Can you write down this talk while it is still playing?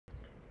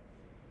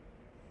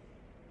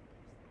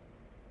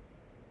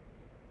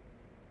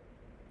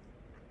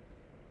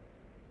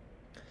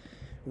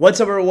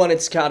What's up everyone,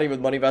 it's Scotty with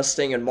Money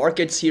Investing, and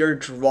markets here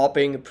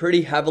dropping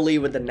pretty heavily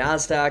with the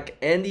Nasdaq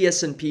and the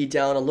S&P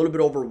down a little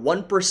bit over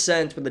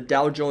 1%, with the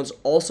Dow Jones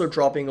also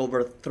dropping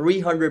over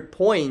 300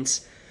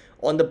 points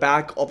on the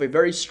back of a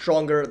very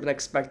stronger than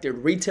expected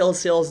retail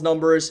sales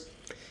numbers.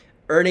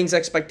 Earnings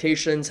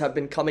expectations have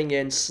been coming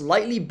in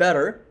slightly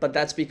better, but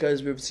that's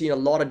because we've seen a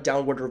lot of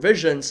downward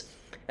revisions,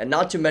 and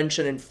not to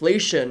mention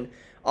inflation.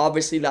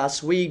 Obviously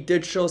last week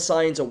did show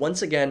signs of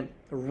once again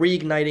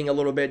reigniting a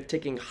little bit,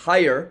 ticking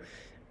higher,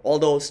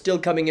 although still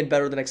coming in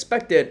better than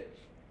expected.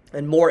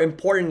 And more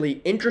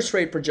importantly, interest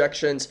rate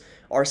projections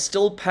are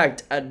still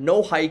pegged at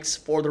no hikes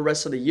for the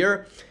rest of the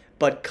year,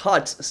 but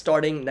cuts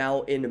starting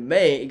now in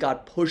May. It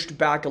got pushed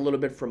back a little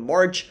bit from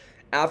March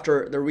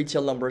after the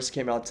retail numbers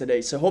came out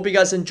today. So hope you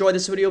guys enjoyed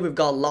this video. We've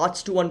got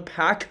lots to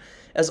unpack.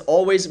 As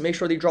always, make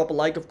sure that you drop a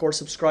like, of course,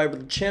 subscribe to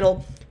the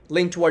channel.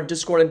 Link to our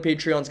Discord and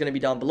Patreon is going to be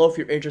down below if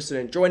you're interested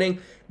in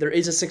joining. There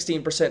is a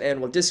 16%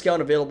 annual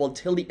discount available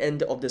till the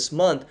end of this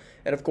month.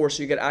 And of course,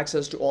 you get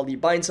access to all the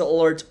buy and sell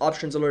alerts,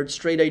 options alerts,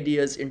 trade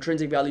ideas,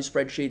 intrinsic value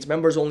spreadsheets,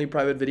 members only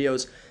private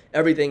videos.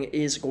 Everything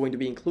is going to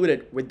be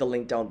included with the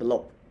link down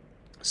below.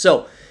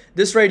 So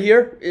this right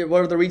here,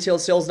 what are the retail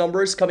sales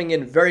numbers coming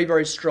in very,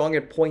 very strong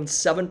at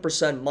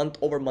 0.7% month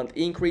over month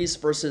increase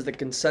versus the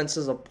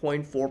consensus of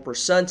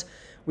 0.4%.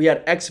 We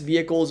had X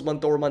vehicles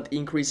month over month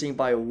increasing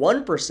by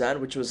 1%,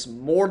 which was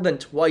more than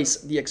twice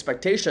the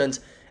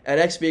expectations, and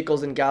X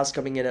vehicles and gas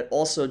coming in at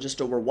also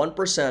just over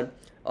 1%,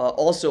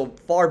 also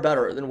far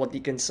better than what the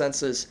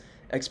consensus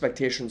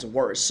expectations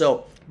were.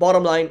 So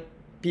bottom line,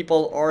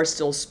 people are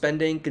still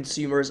spending,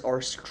 consumers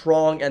are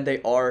strong, and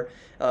they are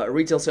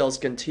retail sales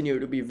continue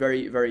to be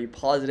very, very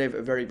positive,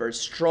 very, very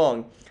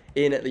strong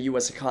in the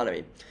US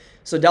economy.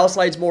 So Dow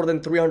slides more than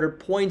 300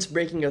 points,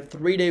 breaking a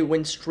 3-day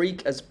win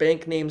streak as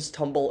bank names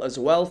tumble as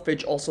well.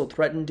 Fitch also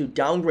threatened to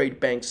downgrade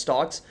bank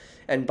stocks,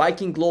 and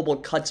Viking Global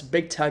cuts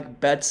big tech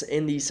bets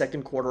in the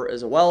second quarter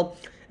as well.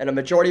 And a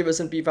majority of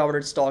S&P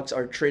 500 stocks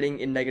are trading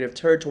in negative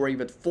territory,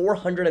 with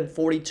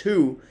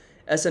 442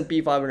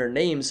 S&P 500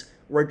 names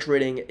were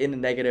trading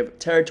in negative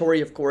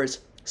territory. Of course,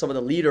 some of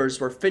the leaders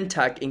were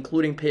fintech,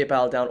 including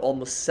PayPal, down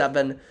almost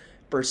 7%.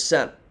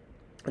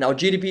 Now,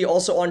 GDP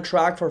also on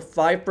track for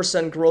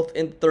 5% growth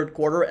in the third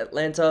quarter,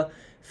 Atlanta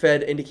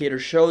Fed indicator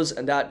shows,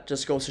 and that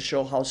just goes to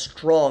show how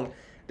strong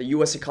the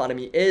U.S.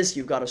 economy is.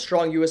 You've got a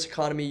strong U.S.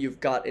 economy, you've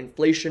got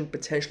inflation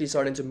potentially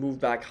starting to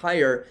move back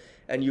higher,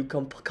 and you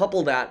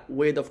couple that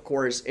with, of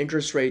course,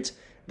 interest rates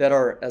that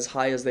are as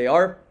high as they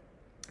are,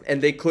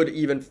 and they could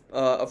even,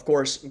 of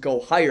course, go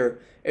higher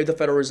if the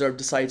Federal Reserve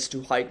decides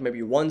to hike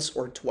maybe once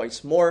or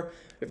twice more.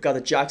 We've got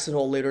the Jackson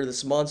Hole later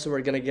this month, so we're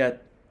going to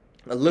get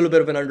a little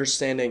bit of an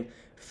understanding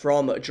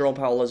from Jerome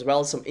Powell as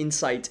well, some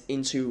insight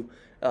into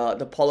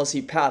the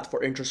policy path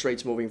for interest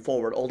rates moving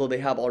forward, although they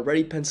have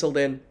already penciled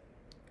in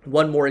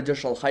one more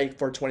additional hike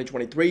for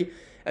 2023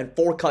 and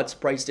 4 cuts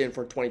priced in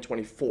for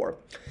 2024.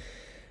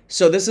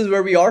 So this is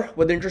where we are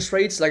with interest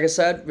rates. Like I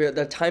said,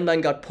 the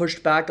timeline got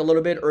pushed back a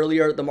little bit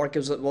earlier. The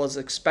market was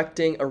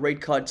expecting a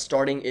rate cut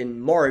starting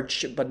in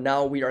March, but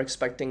now we are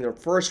expecting their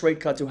first rate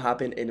cut to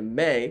happen in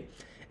May.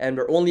 And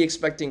we're only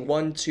expecting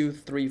 1, 2,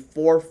 3,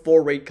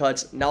 4 rate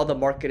cuts. Now the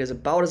market is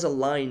about as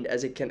aligned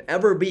as it can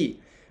ever be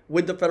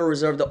with the Federal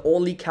Reserve. The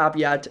only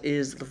caveat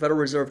is the Federal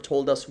Reserve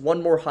told us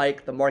one more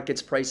hike. The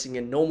market's pricing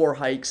in no more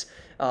hikes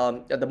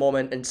at the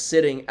moment, and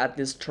sitting at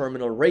this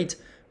terminal rate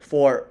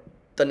for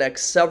the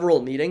next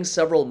several meetings,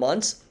 several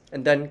months,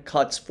 and then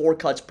 4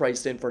 cuts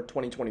priced in for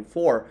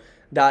 2024.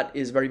 That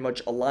is very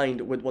much aligned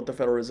with what the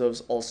Federal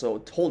Reserve also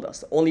told us.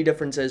 The only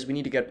difference is we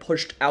need to get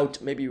pushed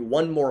out maybe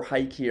one more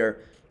hike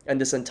here, and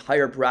this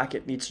entire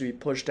bracket needs to be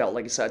pushed out,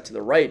 like I said, to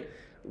the right,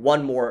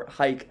 one more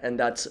hike, and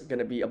that's going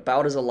to be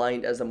about as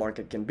aligned as the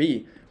market can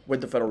be with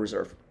the Federal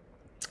Reserve.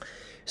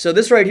 So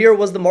this right here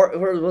was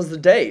the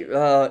day.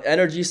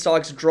 Energy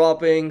stocks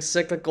dropping,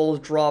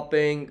 cyclicals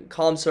dropping,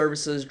 comm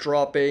services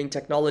dropping,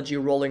 technology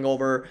rolling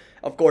over.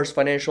 Of course,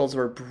 financials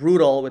were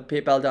brutal, with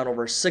PayPal down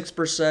over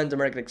 6%,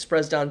 American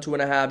Express down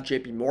 2.5%,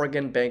 JP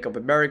Morgan, Bank of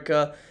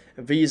America,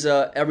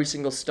 Visa, every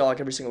single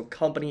stock, every single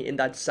company in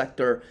that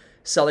sector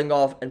selling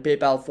off, and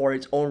PayPal for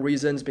its own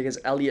reasons, because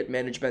Elliott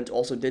Management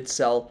also did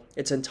sell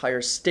its entire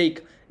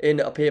stake in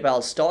a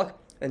PayPal stock,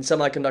 and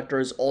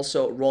semiconductors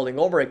also rolling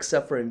over,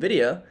 except for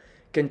Nvidia,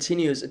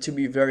 continues to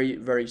be very,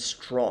 very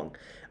strong.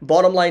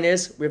 Bottom line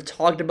is, we've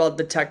talked about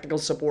the technical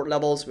support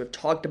levels, we've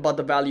talked about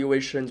the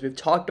valuations, we've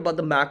talked about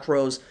the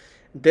macros.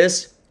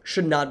 This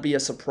should not be a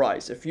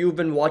surprise. If you've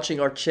been watching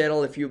our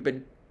channel, if you've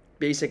been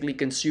basically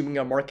consuming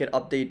our market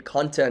update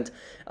content,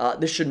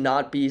 this should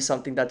not be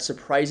something that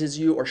surprises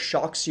you or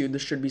shocks you.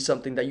 This should be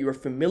something that you are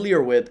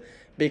familiar with,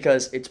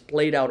 because it's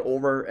played out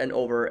over and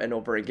over and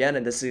over again,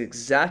 and this is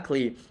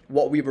exactly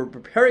what we were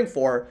preparing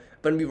for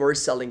when we were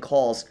selling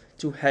calls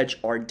to hedge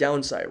our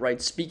downside, right?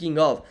 Speaking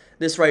of,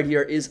 this right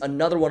here is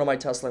another one of my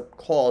Tesla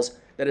calls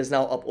that is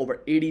now up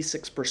over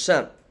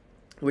 86%,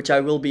 which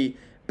I will be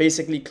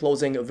basically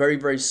closing very,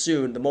 very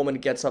soon. The moment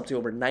it gets up to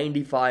over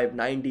 95,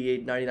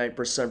 98,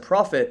 99%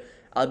 profit,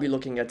 I'll be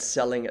looking at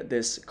selling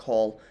this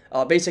call,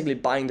 basically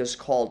buying this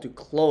call to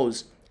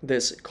close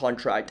this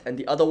contract. And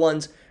the other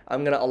ones,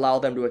 I'm going to allow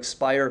them to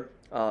expire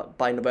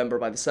by November,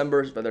 by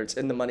December, whether it's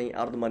in the money,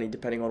 out of the money,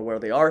 depending on where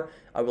they are,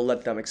 I will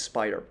let them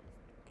expire.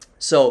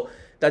 So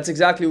that's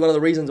exactly one of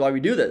the reasons why we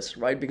do this,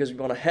 right? Because we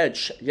want to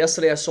hedge.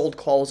 Yesterday, I sold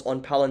calls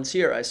on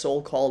Palantir. I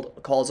sold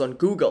calls on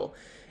Google.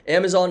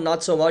 Amazon,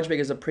 not so much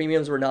because the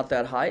premiums were not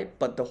that high,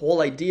 but the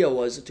whole idea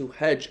was to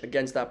hedge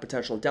against that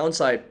potential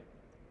downside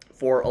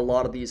for a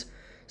lot of these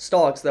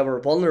stocks that were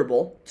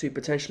vulnerable to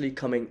potentially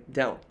coming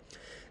down.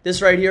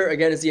 This right here,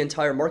 again, is the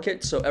entire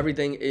market. So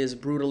everything is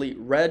brutally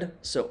red.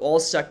 So all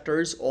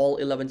sectors, all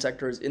 11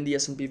 sectors in the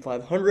S&P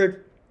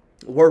 500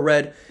 were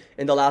red.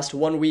 In the last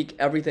 1 week,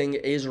 everything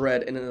is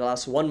red. And in the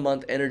last 1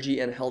 month, energy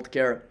and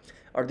healthcare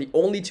are the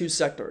only two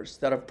sectors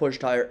that have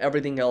pushed higher.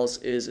 Everything else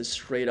is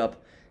straight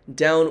up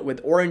down,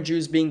 with orange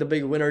juice being the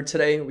big winner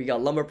today. We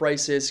got lumber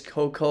prices,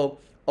 cocoa,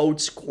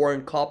 oats,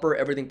 corn, copper,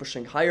 everything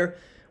pushing higher.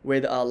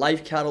 With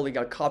live cattle, we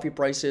got coffee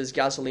prices,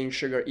 gasoline,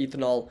 sugar,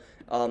 ethanol,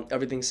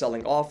 everything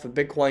selling off. With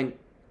Bitcoin,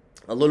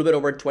 a little bit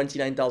over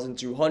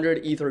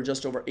 29,200, Ether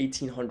just over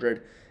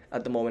 1,800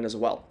 at the moment as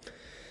well.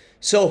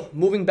 So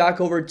moving back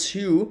over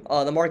to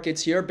the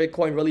markets here,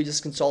 Bitcoin really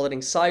just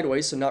consolidating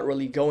sideways, so not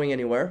really going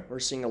anywhere. We're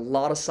seeing a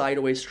lot of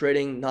sideways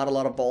trading, not a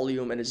lot of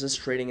volume, and it's just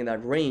trading in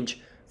that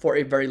range for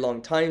a very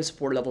long time.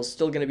 Support level is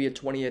still going to be at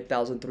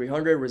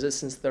 28,300,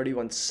 resistance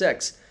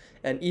 31.6,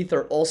 and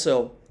Ether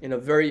also in a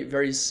very,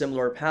 very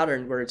similar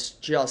pattern where it's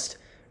just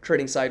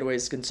trading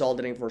sideways,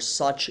 consolidating for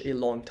such a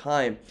long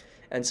time.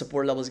 And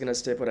support level is going to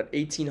stay put at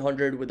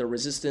 1,800 with a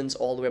resistance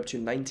all the way up to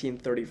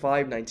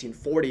 1935,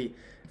 1940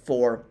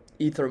 for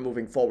Ether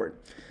moving forward.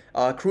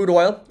 Crude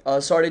oil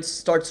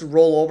starts to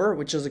roll over,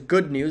 which is a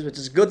good news, which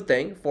is a good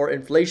thing for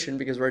inflation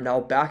because we're now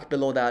back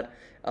below that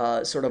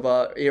sort of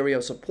a area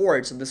of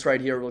support. So this right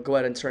here will go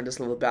ahead and turn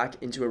this level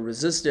back into a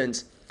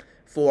resistance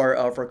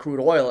for crude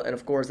oil. And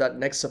of course, that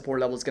next support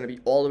level is going to be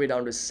all the way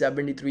down to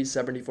 $73,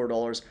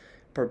 $74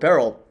 per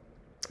barrel.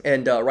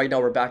 And right now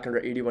we're back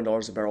under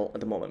 $81 a barrel at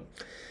the moment.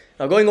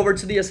 Now going over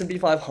to the S&P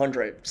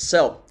 500.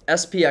 So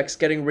SPX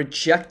getting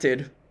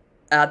rejected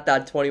at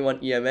that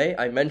 21 EMA.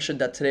 I mentioned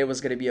that today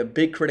was going to be a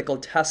big critical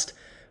test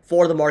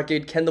for the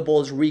market. Can the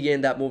bulls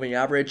regain that moving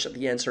average?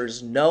 The answer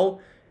is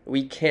no,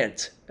 we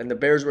can't. And the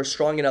bears were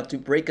strong enough to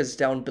break us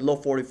down below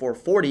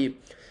 44.40.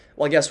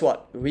 Well, guess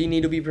what? We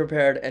need to be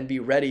prepared and be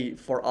ready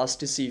for us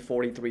to see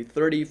 43.30,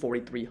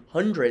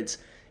 4300s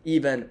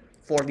even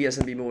for the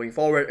S&P moving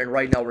forward. And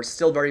right now we're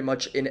still very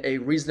much in a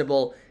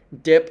reasonable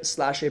dip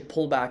slash a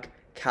pullback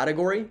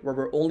category where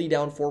we're only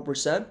down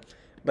 4%,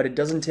 but it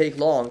doesn't take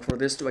long for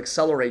this to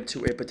accelerate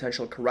to a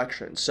potential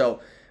correction. So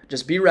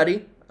just be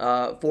ready.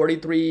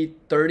 43.30,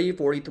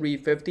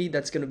 43.50,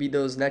 that's going to be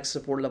those next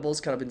support levels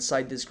kind of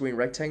inside this green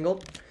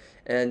rectangle.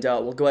 And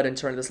we'll go ahead and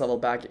turn this level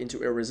back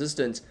into a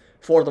resistance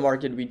for the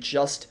market. We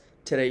just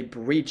today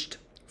breached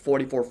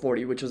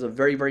 44.40, which was a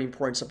very, very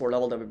important support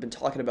level that we've been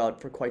talking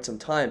about for quite some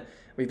time.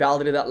 We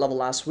validated that level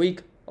last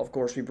week. Of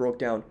course, we broke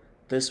down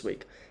this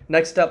week.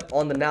 Next up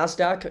on the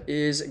NASDAQ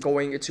is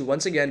going to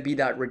once again be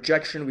that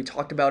rejection. We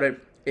talked about it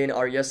in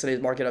our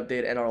yesterday's market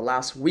update and our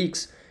last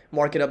week's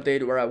market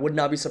update, where I would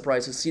not be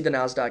surprised to see the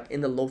NASDAQ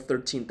in the low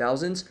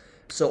 13,000s.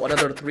 So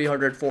another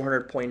 300,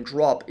 400 point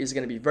drop is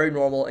going to be very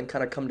normal and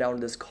kind of come down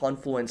to this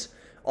confluence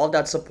of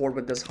that support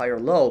with this higher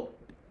low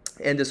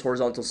and this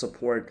horizontal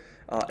support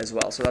as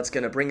well. So that's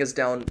going to bring us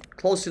down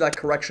close to that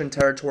correction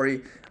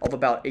territory of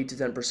about 8 to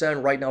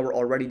 10%. Right now we're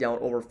already down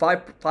over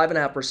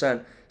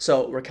 5.5%.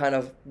 So we're kind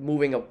of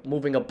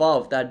moving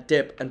above that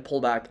dip and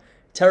pullback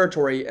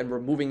territory, and we're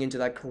moving into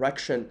that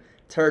correction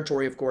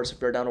territory. Of course,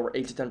 if we're down over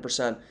 8 to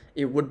 10%,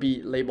 it would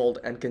be labeled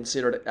and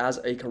considered as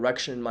a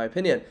correction in my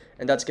opinion,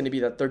 and that's going to be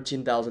that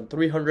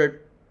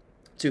 13,300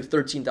 to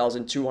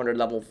 13,200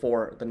 level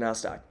for the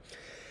NASDAQ.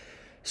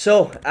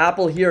 So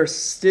Apple here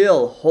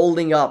still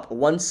holding up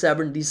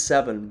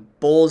 177.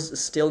 Bulls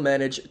still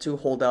manage to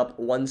hold up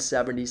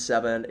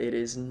 177. It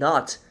is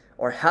not,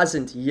 or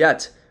hasn't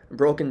yet,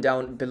 broken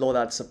down below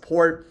that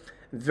support.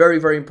 Very,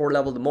 very important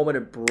level. The moment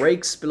it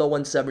breaks below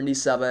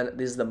 177,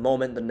 this is the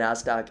moment the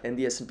NASDAQ and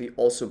the S&P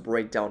also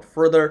break down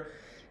further.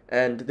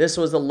 And this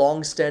was the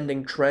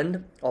long-standing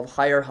trend of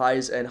higher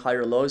highs and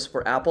higher lows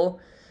for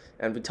Apple.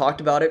 And we talked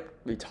about it,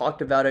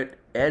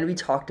 and we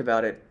talked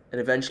about it, and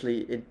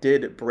eventually it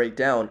did break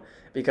down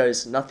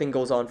because nothing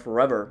goes on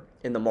forever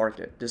in the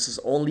market. This is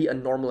only a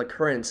normal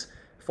occurrence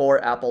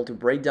for Apple to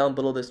break down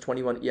below this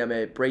 21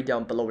 EMA, break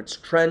down below its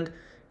trend,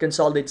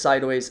 consolidate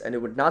sideways, and it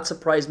would not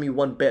surprise me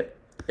one bit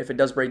if it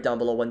does break down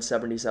below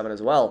 177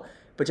 as well,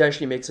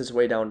 potentially makes its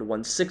way down to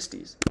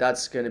 160s.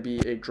 That's going to be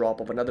a drop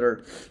of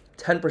another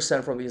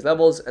 10% from these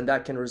levels, and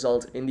that can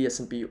result in the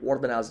S&P or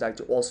the NASDAQ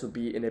to also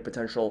be in a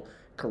potential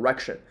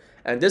correction.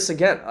 And this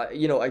again,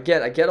 I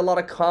get a lot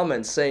of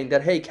comments saying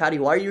that, hey, Caddy,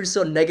 why are you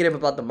so negative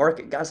about the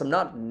market? Guys, I'm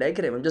not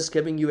negative. I'm just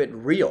giving you it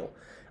real.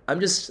 I'm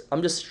just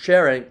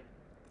sharing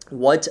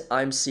what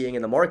I'm seeing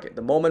in the market.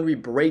 The moment we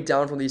break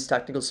down from these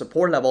technical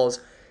support levels,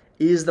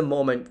 is the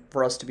moment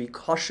for us to be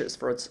cautious,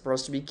 for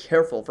us to be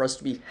careful, for us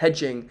to be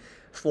hedging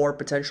for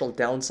potential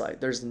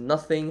downside. There's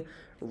nothing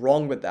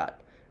wrong with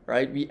that,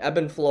 right? We ebb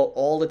and flow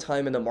all the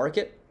time in the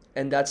market,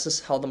 and that's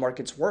just how the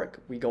markets work.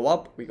 We go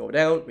up, we go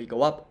down, we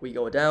go up, we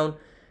go down.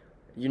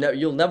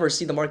 You'll never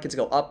see the markets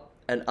go up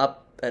and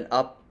up and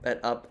up and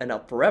up and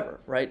up forever,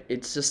 right?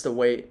 It's just the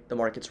way the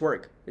markets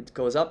work. It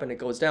goes up and it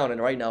goes down,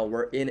 and right now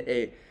we're in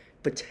a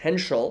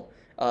potential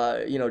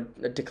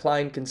a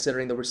decline,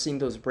 considering that we're seeing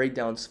those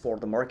breakdowns for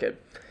the market.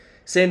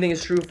 Same thing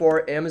is true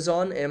for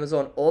Amazon.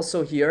 Amazon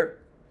also here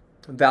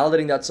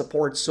validating that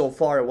support so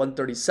far at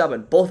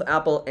 137. Both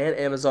Apple and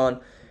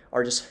Amazon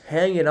are just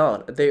hanging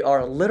on. They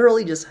are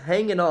literally just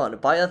hanging on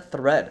by a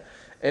thread.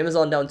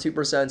 Amazon down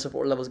 2%,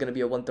 support level is going to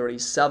be at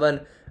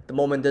 137. The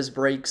moment this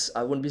breaks,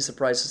 I wouldn't be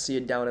surprised to see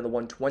it down in the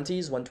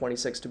 120s.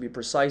 126 to be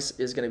precise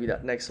is going to be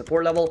that next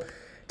support level.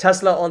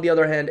 Tesla, on the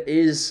other hand,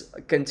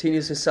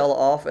 continues to sell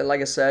off, and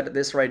like I said,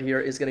 this right here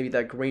is going to be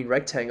that green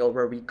rectangle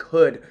where we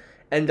could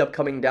end up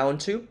coming down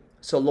to.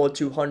 So low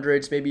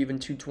 200s, maybe even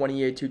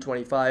 228,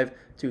 225,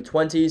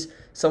 220s.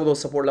 Some of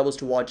those support levels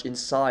to watch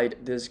inside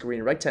this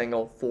green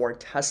rectangle for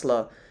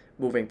Tesla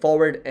moving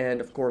forward. And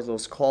of course,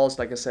 those calls,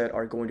 like I said,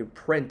 are going to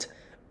print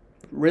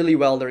really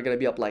well. They're going to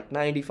be up like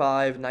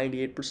 95,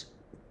 98%,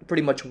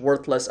 pretty much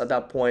worthless at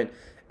that point.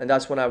 And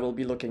that's when I will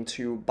be looking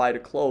to buy to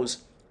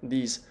close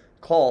these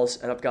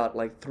calls. And I've got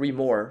like 3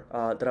 more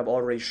that I've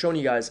already shown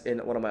you guys in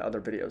one of my other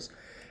videos.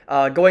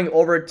 Going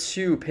over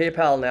to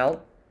PayPal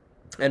now.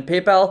 And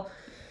PayPal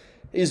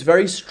is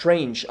very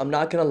strange, I'm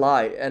not gonna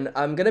lie, and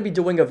I'm gonna be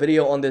doing a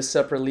video on this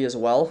separately as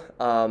well.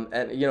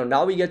 And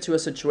now we get to a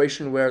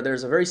situation where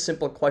there's a very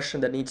simple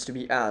question that needs to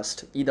be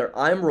asked. Either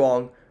I'm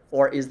wrong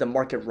or is the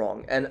market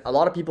wrong? And a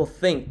lot of people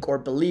think or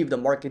believe the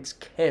markets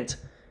can't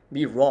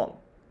be wrong.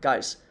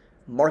 Guys,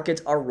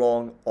 markets are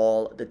wrong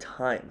all the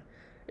time.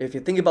 If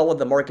you think about what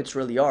the markets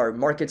really are,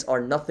 markets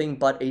are nothing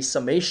but a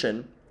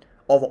summation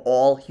of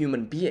all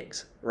human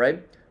beings,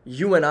 right?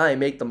 You and I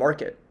make the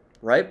market,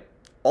 right?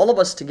 All of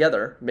us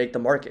together make the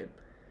market.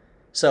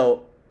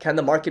 So can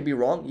the market be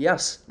wrong?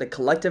 Yes, the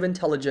collective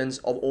intelligence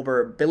of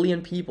over 1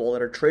 billion people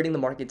that are trading the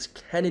markets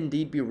can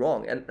indeed be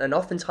wrong. And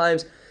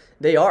oftentimes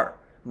they are.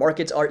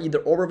 Markets are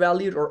either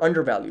overvalued or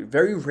undervalued.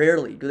 Very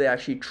rarely do they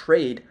actually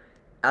trade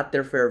at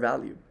their fair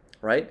value,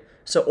 right?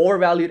 So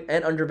overvalued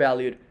and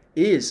undervalued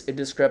is a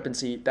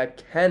discrepancy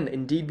that can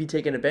indeed be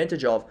taken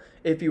advantage of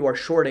if you are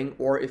shorting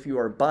or if you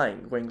are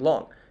buying, going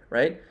long,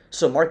 right?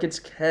 So markets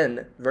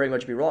can very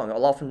much be wrong.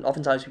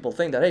 Oftentimes people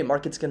think that, hey,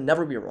 markets can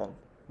never be wrong.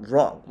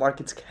 Wrong.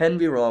 Markets can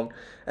be wrong,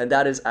 and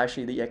that is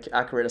actually the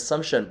accurate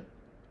assumption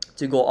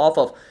to go off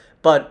of.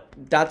 But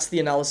that's the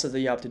analysis that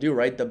you have to do,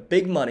 right? The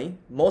big money,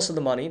 most of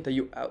the money that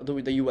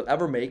you will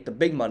ever make, the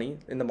big money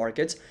in the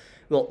markets,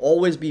 will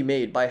always be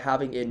made by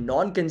having a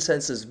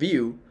non-consensus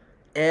view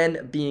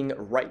and being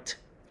right,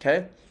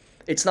 okay?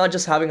 It's not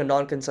just having a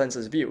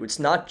non-consensus view. It's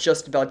not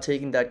just about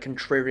taking that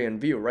contrarian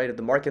view, right? If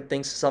the market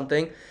thinks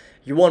something,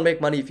 you won't make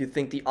money if you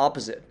think the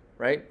opposite,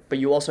 right? But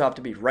you also have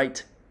to be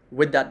right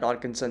with that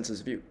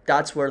non-consensus view.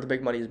 That's where the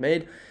big money is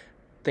made.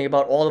 Think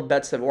about all the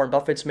bets that Warren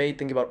Buffett's made.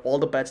 Think about all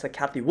the bets that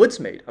Cathie Wood's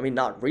made. I mean,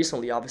 not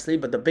recently, obviously,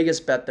 but the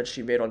biggest bet that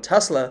she made on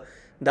Tesla,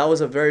 that was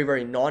a very,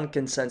 very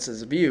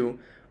non-consensus view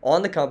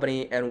on the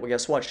company. And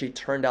guess what? She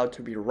turned out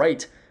to be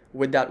right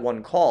with that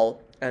one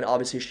call. And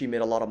obviously, she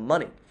made a lot of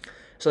money.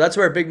 So that's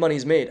where big money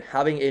is made,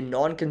 having a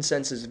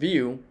non-consensus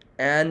view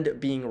and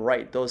being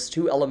right. Those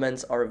two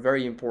elements are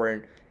very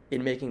important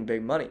in making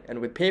big money. And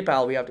with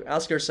PayPal, we have to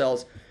ask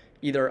ourselves,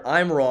 either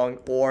I'm wrong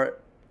or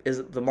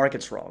is the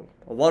market's wrong?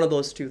 One of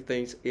those two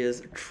things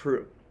is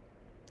true.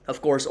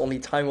 Of course, only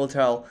time will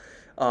tell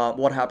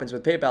what happens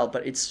with PayPal,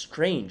 but it's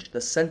strange.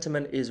 The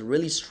sentiment is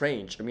really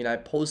strange. I mean, I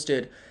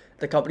posted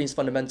the company's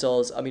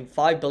fundamentals. I mean,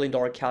 $5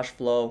 billion cash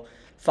flow,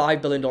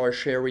 $5 billion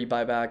share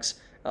buybacks,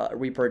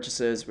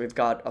 repurchases. We've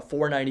got a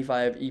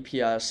 $4.95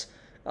 EPS.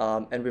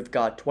 And we've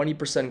got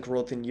 20%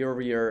 growth in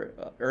year-over-year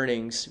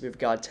earnings. We've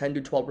got 10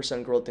 to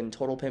 12% growth in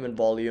total payment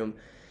volume.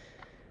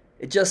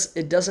 It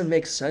doesn't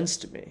make sense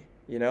to me,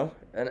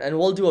 And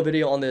we'll do a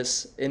video on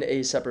this in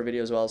a separate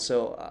video as well.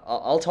 So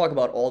I'll talk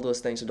about all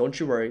those things. So don't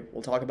you worry,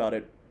 we'll talk about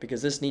it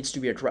because this needs to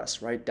be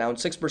addressed, right? Down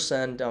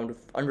 6%, down to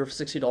under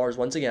 $60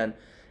 once again,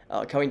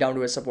 coming down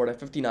to a support at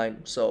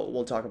 59. So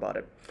we'll talk about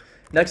it.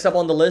 Next up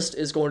on the list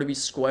is going to be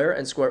Square,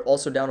 and Square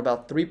also down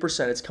about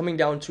 3%. It's coming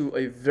down to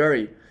a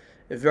very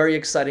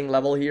exciting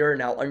level here,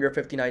 now under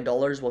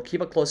 $59. We'll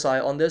keep a close eye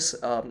on this,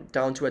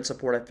 down to its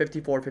support at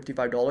 $54,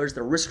 $55.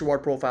 The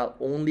risk-reward profile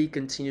only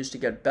continues to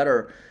get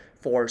better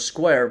for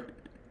Square,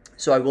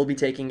 so I will be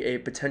taking a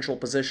potential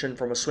position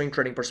from a swing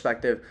trading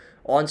perspective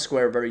on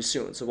Square very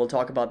soon. So we'll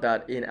talk about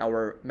that in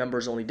our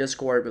members-only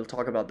Discord. We'll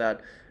talk about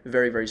that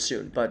very, very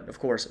soon. But of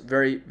course,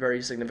 very,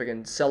 very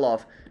significant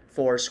sell-off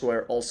for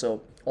Square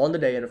also on the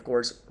day, and of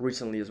course,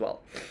 recently as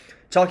well.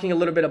 Talking a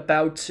little bit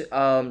about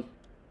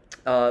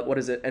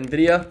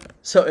NVIDIA.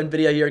 So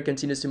NVIDIA here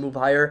continues to move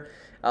higher,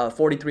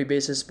 43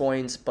 basis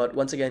points, but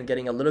once again,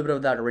 getting a little bit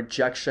of that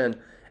rejection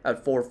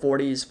at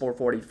 440s,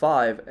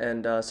 445,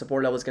 and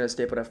support level is going to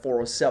stay put at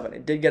 407.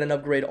 It did get an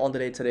upgrade on the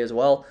day today as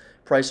well.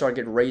 Price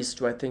target raised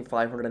to I think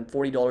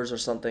 $540 or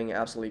something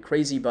absolutely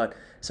crazy, but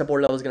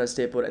support level is going to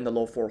stay put in the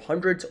low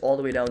 400s all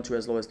the way down to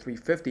as low as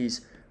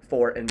 350s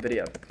for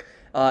Nvidia.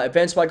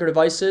 Advanced Micro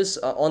Devices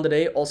on the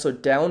day also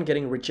down,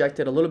 getting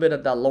rejected a little bit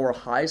at that lower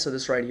high. So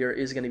this right here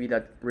is going to be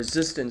that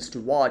resistance to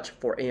watch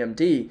for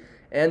AMD,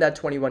 and that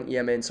 21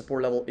 EMA and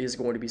support level is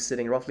going to be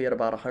sitting roughly at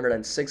about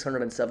 $106,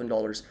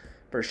 $107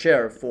 per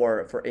share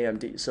for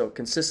AMD. So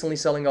consistently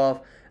selling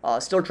off,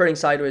 still trading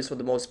sideways for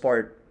the most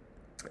part.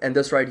 And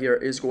this right here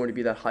is going to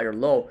be that higher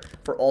low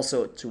for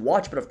also to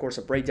watch. But of course,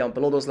 a breakdown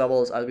below those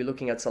levels, I'll be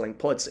looking at selling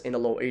puts in the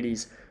low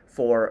 80s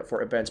for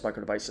Advanced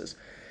Micro Devices.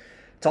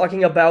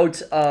 Talking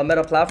about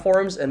Meta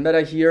Platforms, and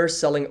Meta here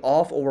selling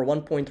off over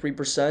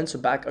 1.3%, so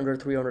back under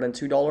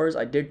 $302.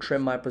 I did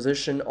trim my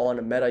position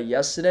on Meta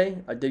yesterday.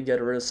 I did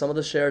get rid of some of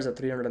the shares at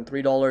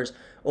 $303,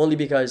 only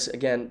because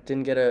again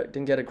didn't get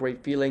a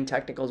great feeling.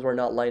 Technicals were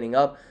not lining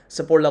up.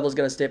 Support level is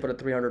going to stay put at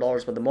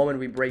 $300, but the moment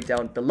we break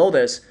down below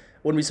this,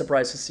 wouldn't be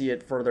surprised to see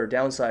it further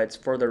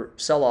downsides, further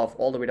sell off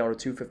all the way down to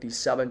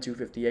 257,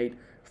 258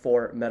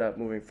 for Meta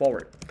moving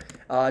forward.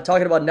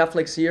 Talking about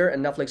Netflix here,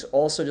 and Netflix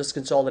also just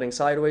consolidating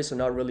sideways, so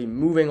not really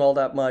moving all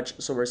that much.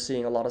 So we're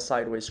seeing a lot of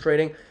sideways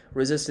trading.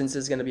 Resistance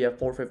is going to be at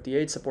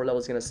 458. Support level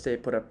is going to stay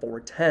put at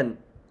 410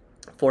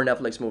 for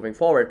Netflix moving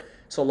forward.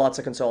 So lots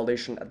of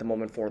consolidation at the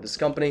moment for this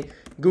company.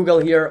 Google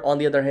here, on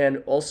the other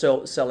hand,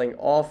 also selling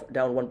off,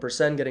 down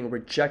 1%, getting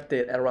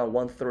rejected at around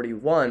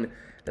 131.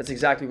 That's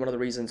exactly one of the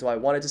reasons why I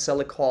wanted to sell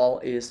a call,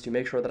 is to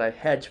make sure that I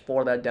hedge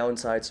for that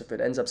downside. So if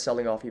it ends up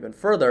selling off even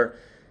further,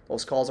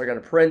 those calls are going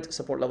to print.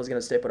 Support level is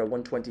going to stay put at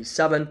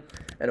 127.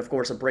 And of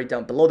course, a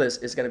breakdown below this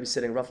is going to be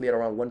sitting roughly at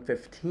around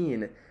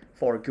 115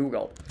 for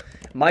Google.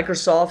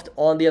 Microsoft,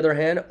 on the other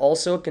hand,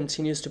 also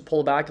continues to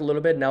pull back a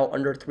little bit, now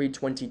under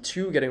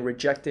 322, getting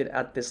rejected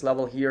at this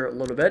level here a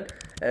little bit.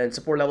 And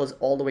support level is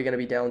all the way going to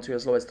be down to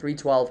as low as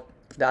 312.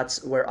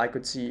 That's where I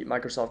could see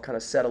Microsoft kind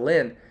of settle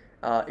in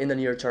the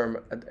near term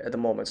at the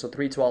moment. So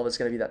 312 is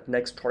going to be that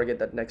next target,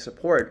 that next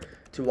support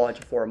to watch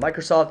for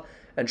Microsoft.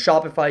 And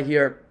Shopify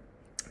here,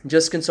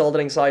 just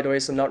consolidating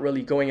sideways, so not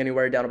really going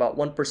anywhere, down about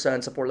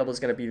 1%. Support level is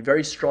going to be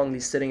very strongly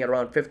sitting at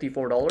around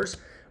 $54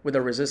 with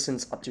a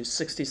resistance up to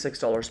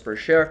 $66 per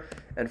share.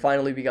 And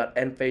finally, we got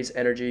Enphase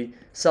Energy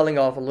selling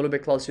off a little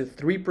bit close to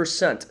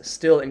 3%,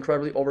 still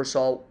incredibly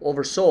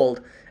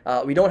oversold.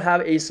 We don't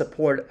have a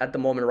support at the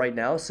moment right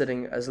now,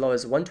 sitting as low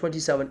as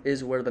 127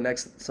 is where the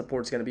next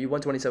support is going to be.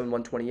 127,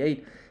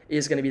 128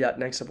 is going to be that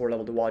next support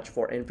level to watch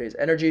for Enphase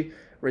Energy.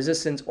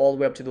 Resistance all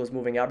the way up to those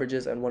moving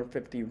averages, and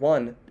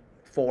 151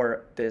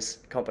 for this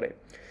company.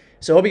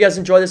 So I hope you guys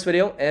enjoyed this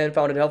video and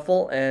found it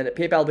helpful. And a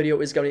PayPal video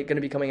is going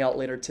to be coming out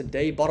later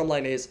today. Bottom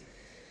line is,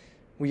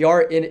 we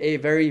are in a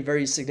very,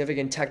 very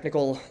significant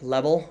technical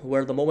level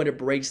where the moment it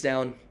breaks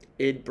down,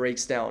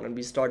 and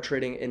we start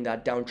trading in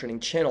that downtrending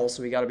channel.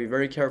 So we got to be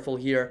very careful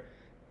here.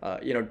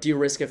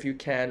 De-risk if you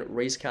can,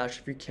 raise cash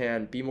if you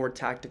can, be more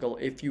tactical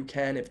if you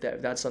can, if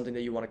that's something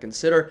that you want to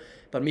consider.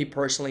 But me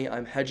personally,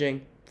 I'm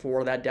hedging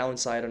for that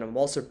downside, and I'm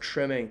also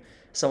trimming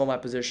some of my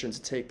positions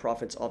to take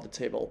profits off the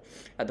table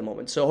at the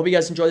moment. So I hope you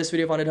guys enjoyed this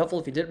video, found it helpful.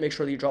 If you did, make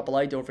sure that you drop a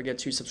like. Don't forget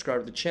to subscribe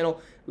to the channel.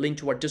 Link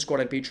to our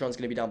Discord and Patreon is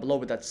going to be down below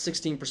with that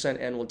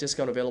 16% annual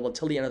discount available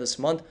until the end of this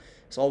month.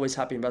 As always,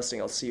 happy investing.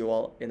 I'll see you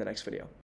all in the next video.